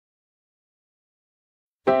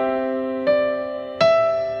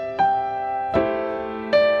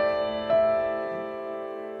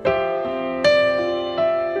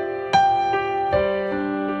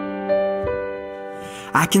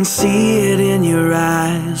I can see it in your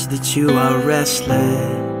eyes that you are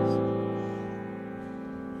restless.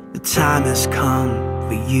 The time has come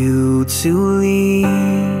for you to leave.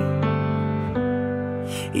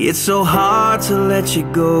 It's so hard to let you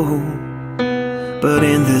go, but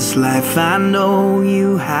in this life I know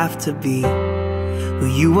you have to be who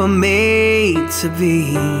you were made to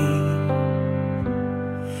be.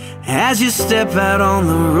 As you step out on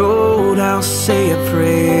the road, I'll say a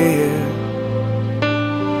prayer,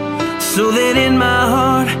 so that in my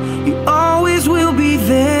heart you always will be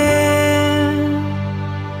there.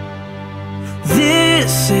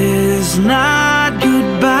 This is not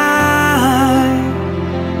goodbye.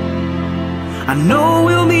 I know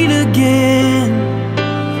we'll meet again,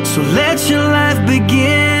 so let your life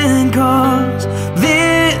begin, 'cause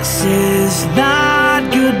this is not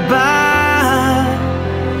goodbye.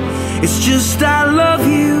 It's just I love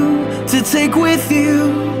you to take with you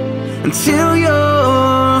until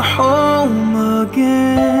you're home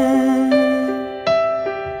again.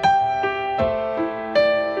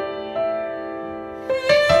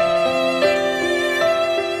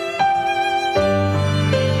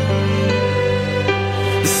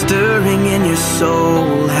 The stirring in your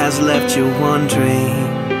soul has left you wondering,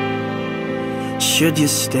 should you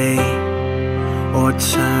stay or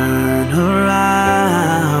turn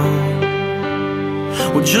around?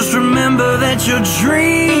 Well, just remember that your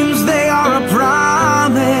dreams, they are a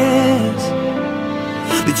promise,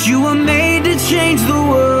 that you were made to change the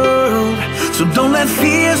world. So don't let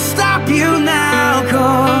fear stop you now,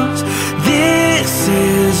 'cause this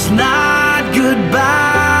is not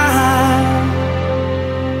goodbye.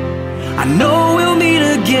 I know we'll meet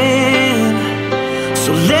again,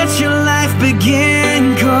 so let your life begin,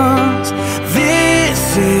 'cause this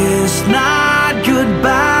is not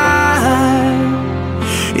goodbye.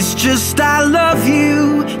 It's just I love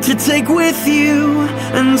you to take with you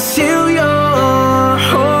until you're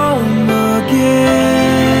home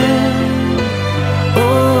again.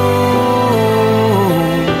 Oh,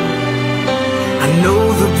 I know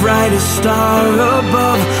the brightest star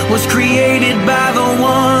above was created by the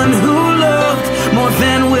one who loved more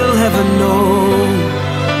than we'll ever know,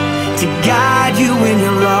 to guide you when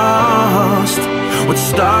you're lost. What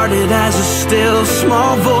started as a still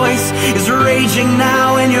small voice is raging now,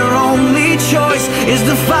 and your only choice is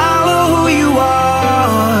to follow who you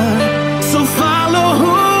are. So follow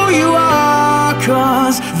who you are,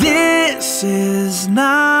 'cause this is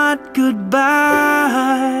not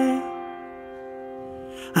goodbye.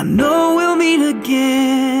 I know we'll meet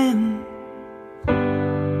again.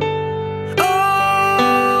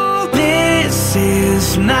 Oh, this is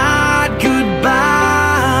not goodbye.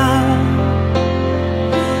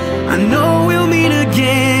 I know we'll meet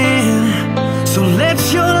again, so let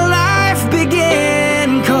your life begin,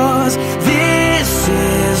 'cause this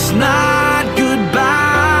is not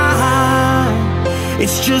goodbye.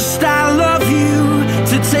 It's just I love you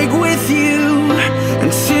to take with you